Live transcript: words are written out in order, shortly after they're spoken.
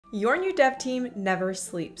Your new dev team never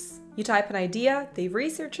sleeps. You type an idea, they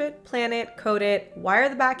research it, plan it, code it, wire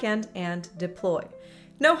the backend, and deploy.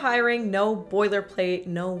 No hiring, no boilerplate,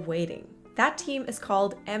 no waiting. That team is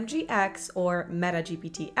called MGX or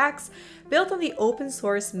MetaGPT X, built on the open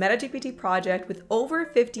source MetaGPT project with over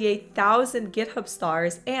 58,000 GitHub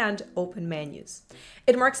stars and open menus.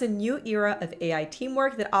 It marks a new era of AI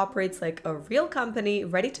teamwork that operates like a real company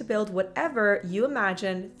ready to build whatever you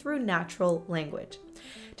imagine through natural language.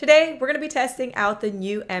 Today, we're going to be testing out the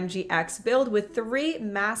new MGX build with 3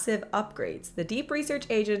 massive upgrades: the DeepResearch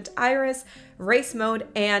Agent, Iris, Race Mode,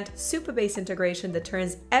 and Supabase Integration that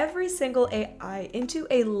turns every single AI into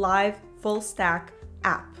a live full-stack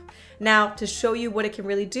app. Now, to show you what it can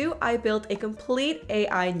really do, I built a complete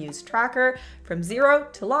AI news tracker from zero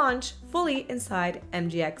to launch fully inside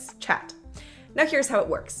MGX Chat. Now, here's how it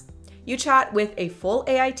works. You chat with a full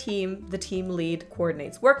AI team. The team lead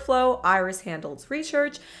coordinates workflow, Iris handles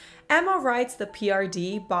research, Emma writes the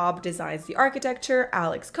PRD, Bob designs the architecture,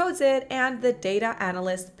 Alex codes it, and the data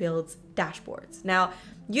analyst builds dashboards. Now,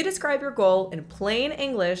 you describe your goal in plain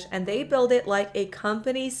English and they build it like a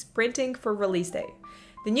company sprinting for release day.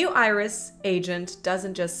 The new Iris agent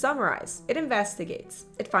doesn't just summarize, it investigates.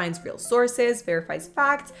 It finds real sources, verifies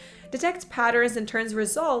facts, detects patterns, and turns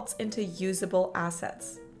results into usable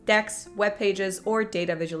assets: decks, web pages, or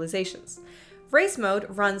data visualizations. Race Mode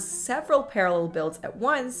runs several parallel builds at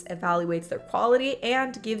once, evaluates their quality,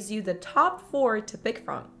 and gives you the top 4 to pick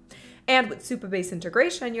from. And with Supabase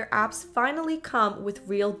Integration, your apps finally come with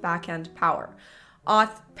real backend power: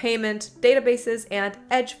 auth, payment, databases, and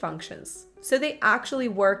edge functions. So they actually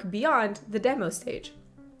work beyond the demo stage.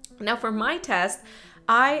 Now for my test,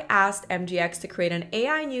 I asked MGX to create an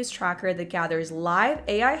AI news tracker that gathers live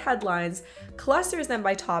AI headlines, clusters them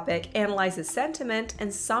by topic, analyzes sentiment,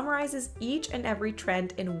 and summarizes each and every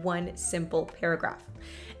trend in one simple paragraph.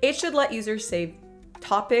 It should let users save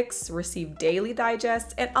topics, receive daily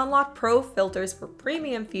digests, and unlock pro filters for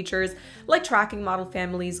premium features like tracking model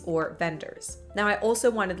families or vendors. Now, I also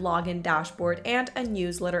wanted login dashboard and a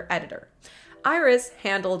newsletter editor. Iris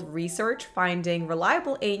handled research, finding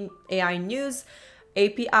reliable AI news,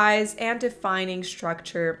 APIs, and defining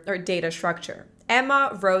structure or data structure.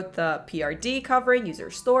 Emma wrote the PRD covering user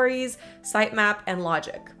stories, sitemap, and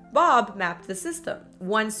logic. Bob mapped the system.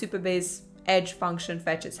 One Supabase edge function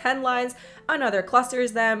fetches headlines, another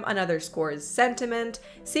clusters them, another scores sentiment,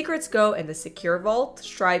 secrets go in the secure vault,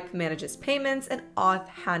 Stripe manages payments, and auth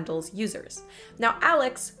handles users. Now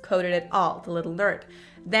Alex coded it all, the little nerd.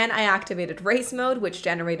 Then I activated Race Mode, which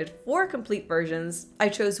generated 4 complete versions. I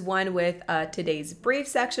chose one with a today's brief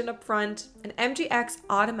section up front, and MGX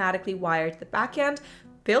automatically wired the backend,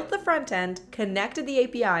 built the front end, connected the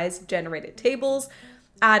APIs, generated tables,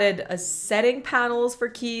 added a setting panels for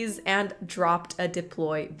keys, and dropped a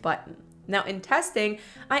deploy button. Now in testing,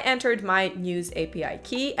 I entered my news API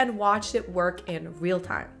key and watched it work in real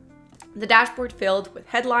time. The dashboard filled with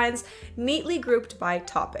headlines neatly grouped by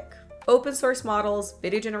topic: open source models,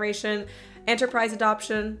 video generation, enterprise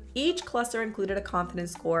adoption. Each cluster included a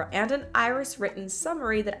confidence score and an Iris written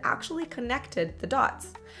summary that actually connected the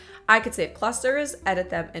dots. I could save clusters, edit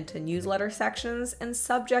them into newsletter sections and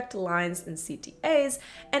subject lines in CTAs,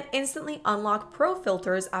 and instantly unlock pro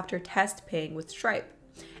filters after test paying with Stripe.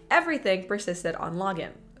 Everything persisted on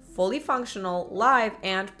login, fully functional, live,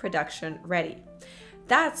 and production ready.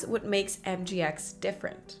 That's what makes MGX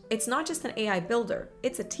different. It's not just an AI builder,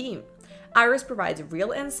 it's a team. Iris provides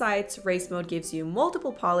real insights, Race Mode gives you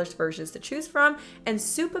multiple polished versions to choose from, and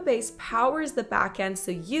Supabase powers the backend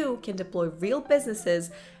so you can deploy real businesses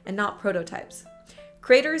and not prototypes.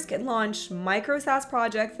 Creators can launch micro SaaS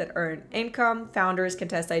projects that earn income, founders can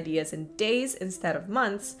test ideas in days instead of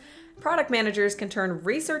months, product managers can turn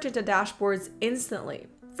research into dashboards instantly.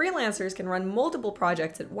 Freelancers can run multiple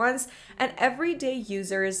projects at once, and everyday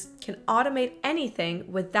users can automate anything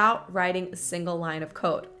without writing a single line of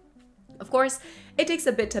code. Of course, it takes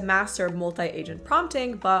a bit to master multi-agent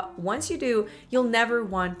prompting, but once you do, you'll never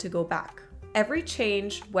want to go back. Every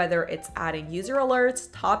change, whether it's adding user alerts,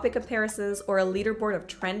 topic comparisons, or a leaderboard of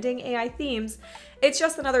trending AI themes, it's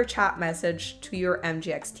just another chat message to your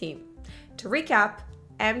MGX team. To recap,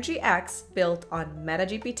 MGX, built on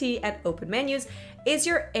MetaGPT and open menus, is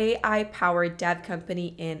your AI-powered dev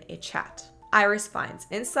company in a chat. Iris finds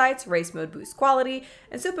insights, Race Mode boosts quality,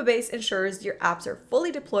 and Supabase ensures your apps are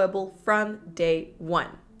fully deployable from day one.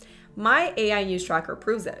 My AI news tracker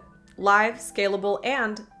proves it. Live, scalable,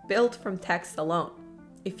 and built from text alone.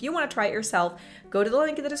 If you want to try it yourself, go to the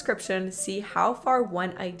link in the description, see how far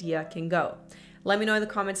one idea can go. Let me know in the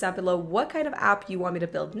comments down below what kind of app you want me to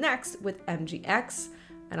build next with MGX.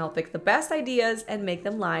 and I'll pick the best ideas and make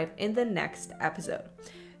them live in the next episode.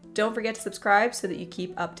 Don't forget to subscribe so that you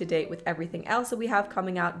keep up to date with everything else that we have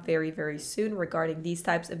coming out very, very soon regarding these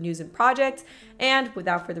types of news and projects. And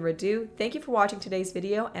without further ado, thank you for watching today's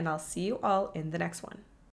video, and I'll see you all in the next one.